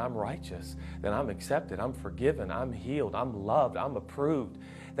remind me that I'm righteous, that I'm accepted, I'm forgiven, I'm healed, I'm loved, I'm approved.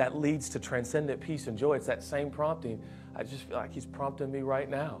 That leads to transcendent peace and joy. It's that same prompting. I just feel like He's prompting me right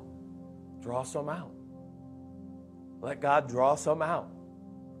now. Draw some out. Let God draw some out,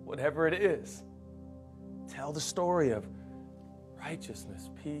 whatever it is. Tell the story of righteousness,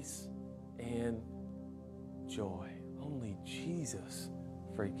 peace, and joy. Only Jesus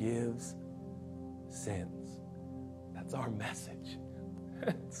forgives sins. That's our message.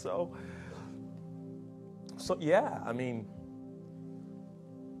 So yeah, I mean,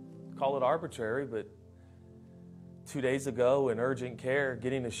 call it arbitrary, but 2 days ago in urgent care,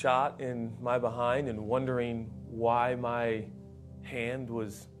 getting a shot in my behind and wondering why my hand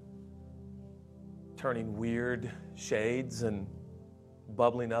was turning weird shades and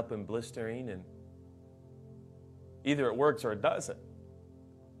bubbling up and blistering, and either it works or it doesn't.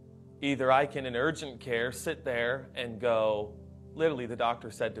 Either I can, in urgent care, sit there and go, literally the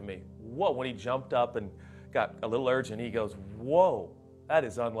doctor said to me, whoa, when he jumped up and got a little urgent, he goes, whoa, that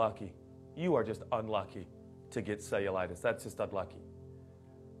is unlucky. You are just unlucky to get cellulitis. That's just unlucky.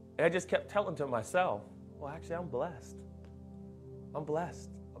 And I just kept telling to myself, well, actually, I'm blessed. I'm blessed.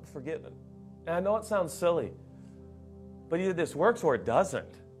 I'm forgiven. And I know it sounds silly, but either this works or it doesn't.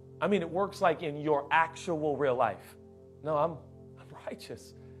 I mean, it works like in your actual real life. No, I'm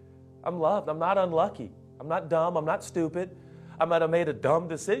righteous. I'm loved. I'm not unlucky. I'm not dumb. I'm not stupid. I might have made a dumb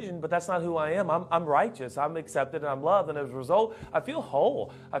decision, but that's not who I am. I'm righteous. I'm accepted, and I'm loved. And as a result, I feel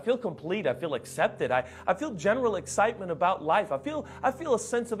whole. I feel complete. I feel accepted. I feel general excitement about life. I feel a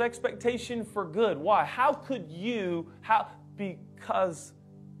sense of expectation for good. Why? How could you? Because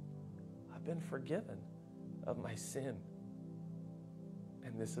I've been forgiven of my sin.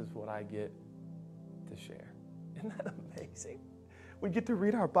 And this is what I get to share. Isn't that amazing? We get to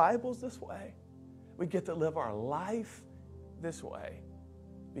read our Bibles this way. We get to live our life this way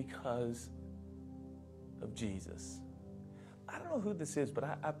because of Jesus. I don't know who this is, but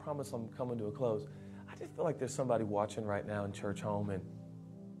I promise I'm coming to a close. I just feel like there's somebody watching right now in Church Home, and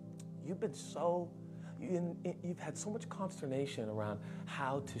you've had so much consternation around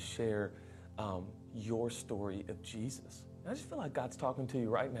how to share your story of Jesus. And I just feel like God's talking to you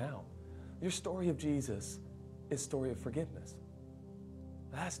right now. Your story of Jesus is a story of forgiveness.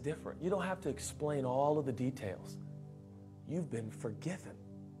 That's different. You don't have to explain all of the details. You've been forgiven.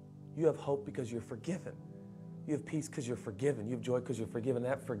 You have hope because you're forgiven. You have peace because you're forgiven. You have joy because you're forgiven.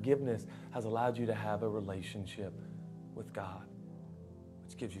 That forgiveness has allowed you to have a relationship with God,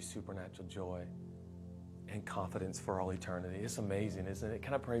 which gives you supernatural joy and confidence for all eternity. It's amazing, isn't it?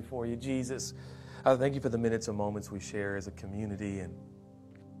 Can I pray for you? Jesus, I thank you for the minutes and moments we share as a community, and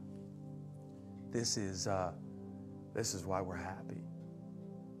this is why we're happy.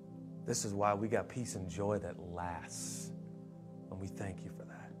 This is why we got peace and joy that lasts. And we thank you for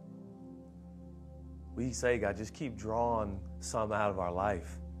that. We say, God, just keep drawing some out of our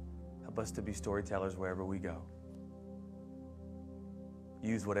life. Help us to be storytellers wherever we go.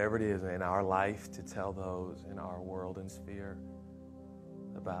 Use whatever it is in our life to tell those in our world and sphere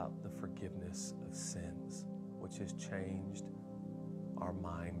about the forgiveness of sins, which has changed our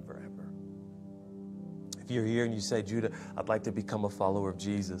mind forever. If you're here and you say, Judah, I'd like to become a follower of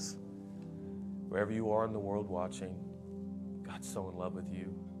Jesus, wherever you are in the world watching, God's so in love with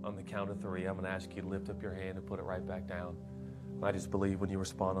you. On the count of 3, I'm going to ask you to lift up your hand and put it right back down. I just believe when you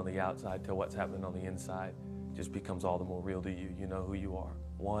respond on the outside to what's happening on the inside, it just becomes all the more real to you. You know who you are.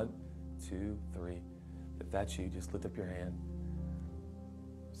 1, 2, 3. If that's you, just lift up your hand.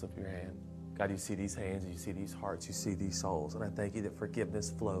 Just lift your hand. God, you see these hands, you see these hearts, you see these souls. And I thank you that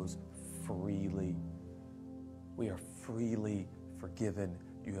forgiveness flows freely. We are freely forgiven.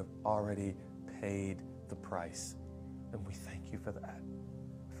 You have already paid the price. And we thank you for that.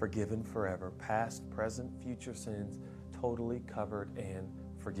 Forgiven forever. Past, present, future sins, totally covered and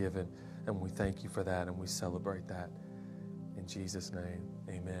forgiven. And we thank you for that and we celebrate that. In Jesus' name,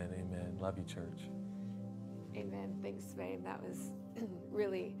 amen, amen. Love you, church. Amen. Thanks, babe. That was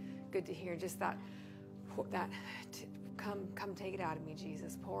really good to hear. Just that come take it out of me,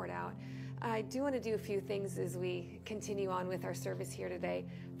 Jesus. Pour it out. I do want to do a few things as we continue on with our service here today.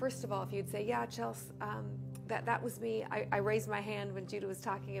 First of all, if you'd say, yeah, Chelsea, that was me. I raised my hand when Judah was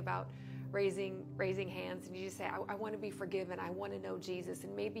talking about raising hands, and you just say, I want to be forgiven. I want to know Jesus.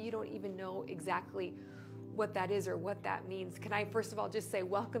 And maybe you don't even know exactly what that is or what that means. Can I first of all just say,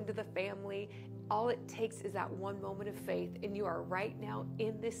 welcome to the family. All it takes is that one moment of faith, and you are right now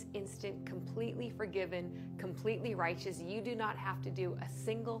in this instant completely forgiven, completely righteous. You do not have to do a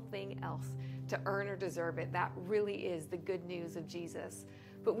single thing else to earn or deserve it. That really is the good news of Jesus.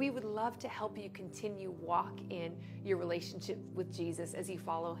 But we would love to help you continue walk in your relationship with Jesus as you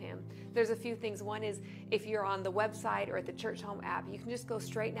follow him. There's a few things. One is if you're on the website or at the Church Home app, you can just go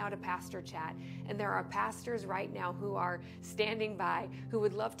straight now to Pastor Chat. And there are pastors right now who are standing by who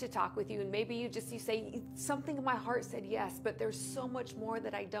would love to talk with you. And maybe you say, something in my heart said yes, but there's so much more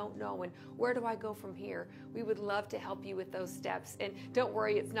that I don't know. And where do I go from here? We would love to help you with those steps. And don't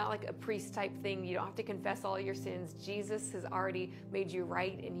worry, it's not like a priest type thing. You don't have to confess all your sins. Jesus has already made you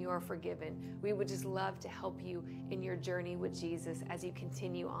right and you are forgiven. We would just love to help you in your journey with Jesus as you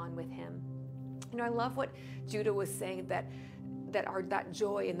continue on with him. You know, I love what Judah was saying, that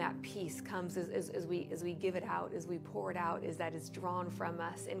joy and that peace comes as we give it out, as we pour it out, is that it's drawn from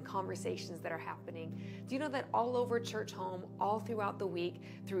us in conversations that are happening. Do you know that all over Church Home, all throughout the week,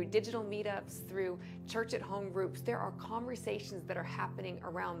 through digital meetups, through church at home groups, there are conversations that are happening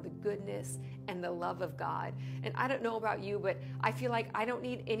around the goodness and the love of God. And I don't know about you, but I feel like I don't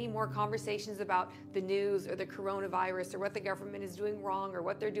need any more conversations about the news or the coronavirus or what the government is doing wrong or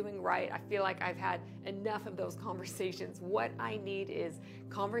what they're doing right. I feel like I've had enough of those conversations. What I need is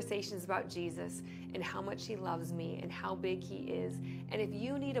conversations about Jesus and how much he loves me and how big he is. And if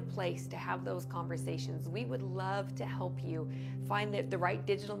you need a place to have those conversations, we would love to help you find the right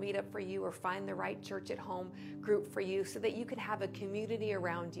digital meetup for you, or find the right church at home group for you, so that you can have a community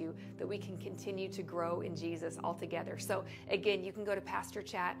around you that we can continue to grow in Jesus all together. So again, you can go to Pastor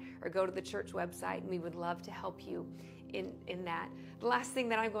Chat or go to the church website, and we would love to help you in that. The last thing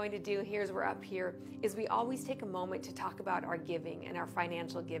that I'm going to do here as we're up here is we always take a moment to talk about our giving and our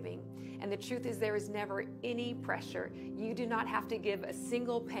financial giving. And the truth is, there is never any pressure. You do not have to give a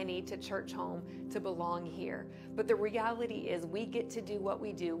single penny to Church Home to belong here. But the reality is we get to do what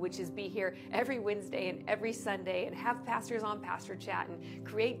we do, which is be here every Wednesday and every Sunday and have pastors on Pastor Chat and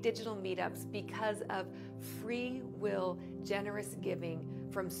create digital meetups because of free will, generous giving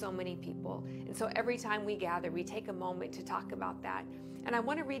from so many people. And so every time we gather, we take a moment to talk about that. And I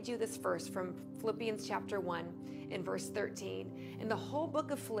want to read you this verse from Philippians chapter 1 and verse 13. And the whole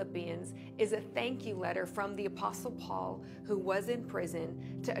book of Philippians is a thank you letter from the Apostle Paul, who was in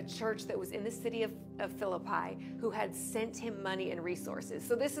prison, to a church that was in the city of Philippi, who had sent him money and resources.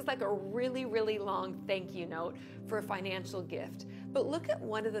 So this is like a really, really long thank you note for a financial gift. But look at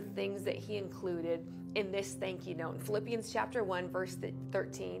one of the things that he included in this thank you note. In Philippians chapter 1, verse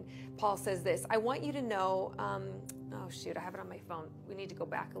 13, Paul says this: I want you to know, oh shoot, I have it on my phone. We need to go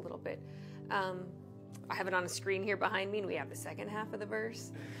back a little bit. I have it on a screen here behind me, and we have the second half of the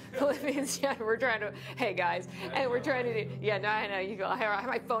verse. Philippians, yeah, we're trying to, hey guys, and we're trying to do, yeah, no, I know, you go, I have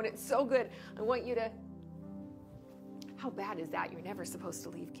my phone, it's so good. I want you to, how bad is that? You're never supposed to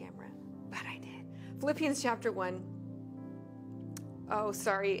leave camera, but I did. Philippians chapter 1, Oh,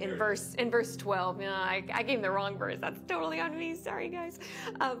 sorry, in verse 12. No, I gave him the wrong verse. That's totally on me. Sorry, guys.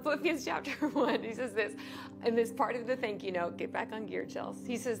 Philippians chapter 1, he says this, in this part of the thank you note, get back on gear, Chels.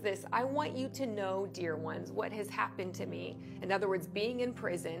 He says this, I want you to know, dear ones, what has happened to me. In other words, being in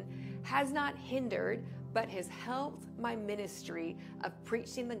prison has not hindered, but has helped my ministry of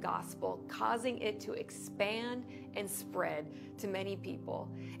preaching the gospel, causing it to expand and spread to many people.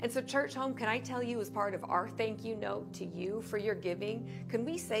 And so Church Home, can I tell you, as part of our thank you note to you for your giving, can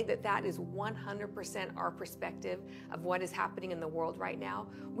we say that that is 100% our perspective of what is happening in the world right now?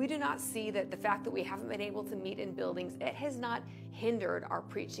 We do not see that the fact that we haven't been able to meet in buildings, it has not hindered our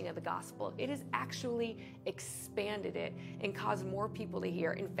preaching of the gospel. It has actually expanded it and caused more people to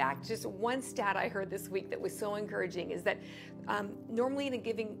hear. In fact, just one stat I heard this week that was so encouraging is that normally in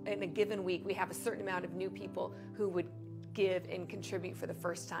a given week, we have a certain amount of new people who would give and contribute for the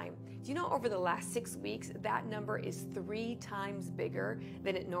first time. Do you know over the last 6 weeks, that number is 3 times bigger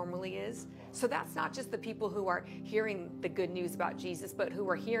than it normally is? So that's not just the people who are hearing the good news about Jesus, but who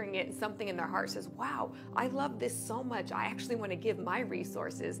are hearing it and something in their heart says, wow, I love this so much. I actually want to give my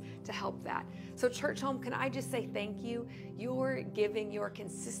resources to help that. So Church Home, can I just say thank you? Your giving, your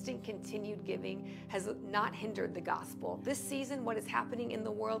consistent, continued giving has not hindered the gospel. This season, what is happening in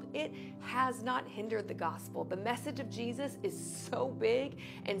the world, it has not hindered the gospel. The message of Jesus is so big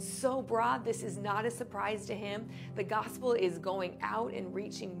and so broad. This is not a surprise to him. The gospel is going out and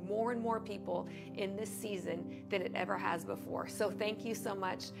reaching more and more people in this season than it ever has before. So thank you so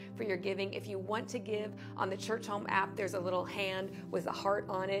much for your giving. If you want to give on the Church Home app, there's a little hand with a heart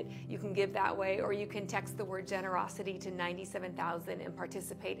on it. You can give that way, or you can text the word generosity to 97,000 and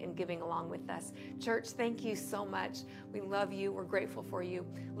participate in giving along with us. Church, thank you so much. We love you. We're grateful for you.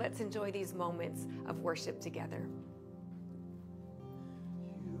 Let's enjoy these moments of worship together.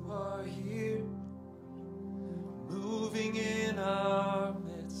 You are here, moving in our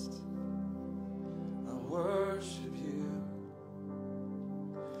midst. I worship you.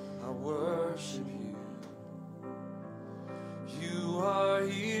 I worship you. You are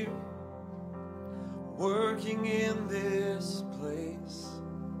here, working in this place.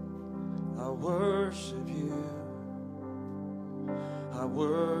 I worship you. I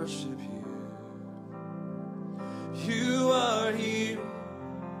worship you. You are here,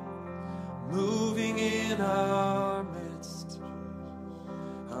 moving in our midst.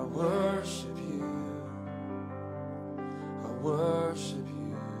 I worship you. I worship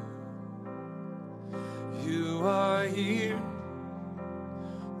you. You are here,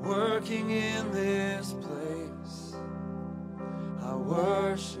 working in this place. I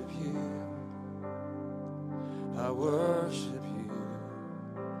worship you. I worship you.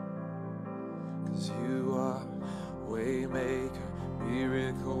 'Cause you are waymaker,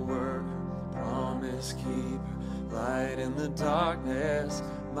 miracle worker, promise keeper, light in the darkness.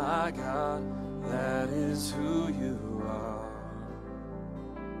 My God, that is who you are.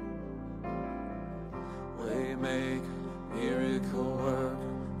 Waymaker, miracle worker,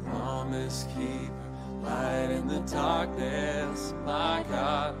 promise keeper, light in the darkness. My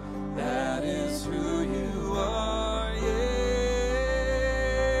God, that is who you are. Yeah.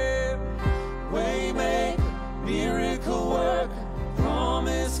 Waymaker, miracle worker,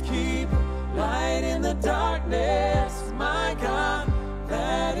 promise keeper, light in the darkness. My God,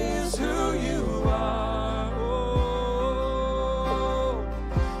 that is who you are. Oh,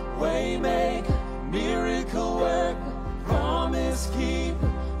 waymaker, miracle worker, promise keeper,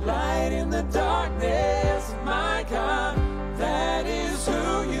 light in the darkness. My God, that is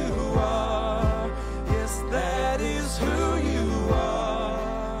who you are. Yes, that is who you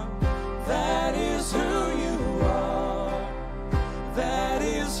are. That is who you are. That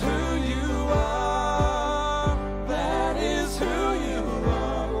is who you are. That is who you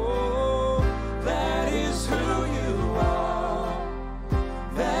are. Oh, that is who you are.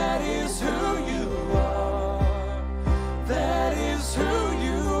 That is who you are. That is who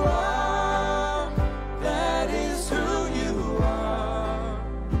you are. That is who you are.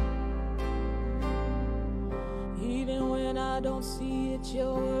 Even when I don't see it,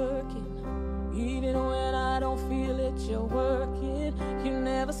 you're working. Even when I don't feel it, you're working. You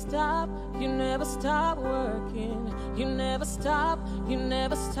never stop working. You never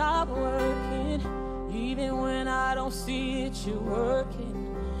stop working. Even when I don't see it, you're working.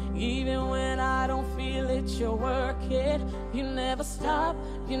 Even when I don't feel it, you're working. You never stop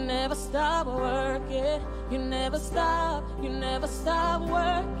working. You never stop working.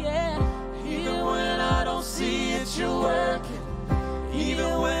 Even when I don't see it, you're working.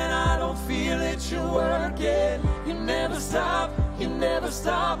 Even when I don't feel it, you're working. You never stop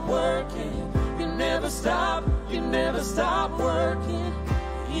working. You never stop you never stop working.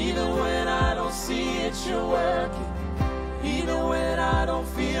 Even when I don't see it, you're working. Even when I don't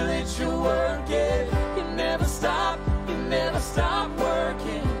feel it, you're working. You never stop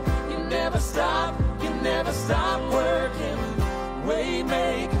working. You never stop working.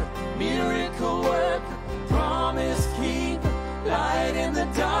 Waymaker, miracle worker, promise keeper, light in the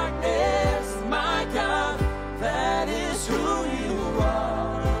darkness. My God, that is who you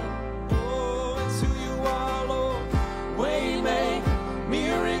are. Oh, it's who you are, Lord. Waymaker,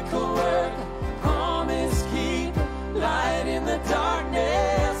 miracle worker, promise keeper, light in the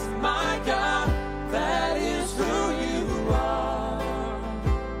darkness. My God, that is who you are.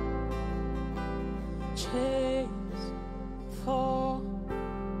 Chains fall,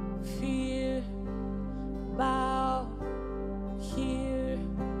 fear bow here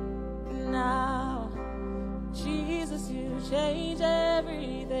now. Jesus, you change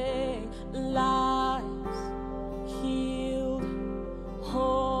everything. Lives healed,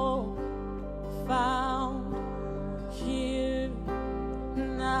 hope found here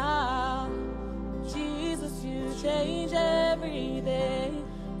now. Jesus, you change everything.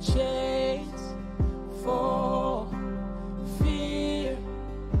 Chains fall, fear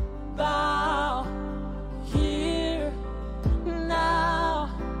bow here now.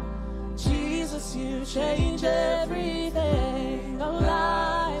 Jesus, you change everything. Our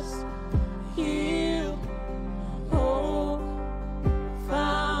lives healed, hope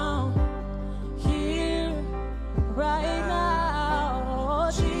found here right now.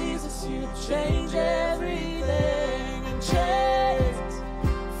 Oh, Jesus, you change everything. And chains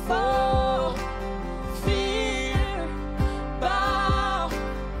fall, fear bow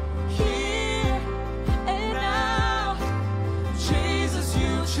here and now. Jesus,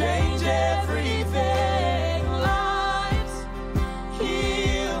 you change everything. Lives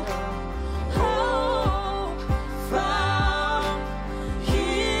healed, hope found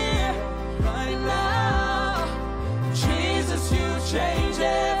here right now. Jesus, you change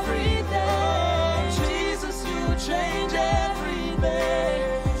everything. Jesus, you change everything.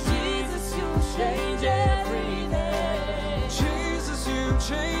 Jesus, you change everything. Jesus, you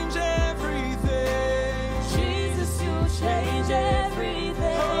change everything. Jesus, you change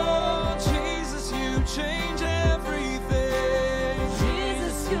everything. Oh, Jesus, you change everything.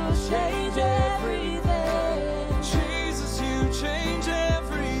 Jesus, you change everything. Jesus, you change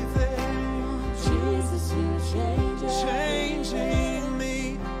everything. Jesus, you change everything. Changing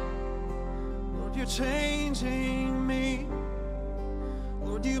me. Lord, you're changing me.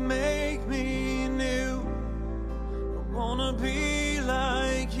 Lord, you make me new. I wanna be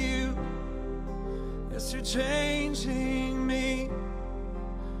like you. Yes, you're changing me.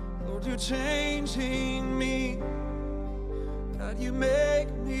 Lord, you're changing me. God, you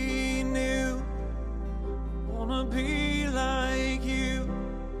make me new. I wanna be like you.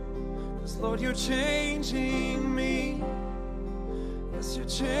 'Cause Lord, you're changing me. Yes, you're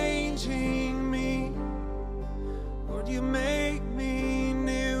changing me. Lord, you make me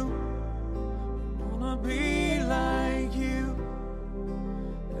new. I wanna be like you.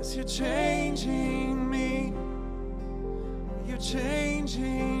 Yes, you're changing me. You're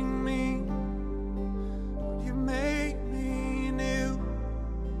changing me. Lord, you make me new.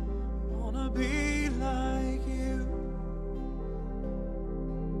 I wanna be like you.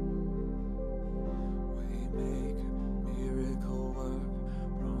 Waymaker, miracle worker,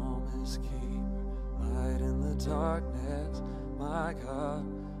 promise keeper, light in the darkness. My God,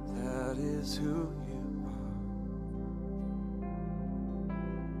 that is who you are.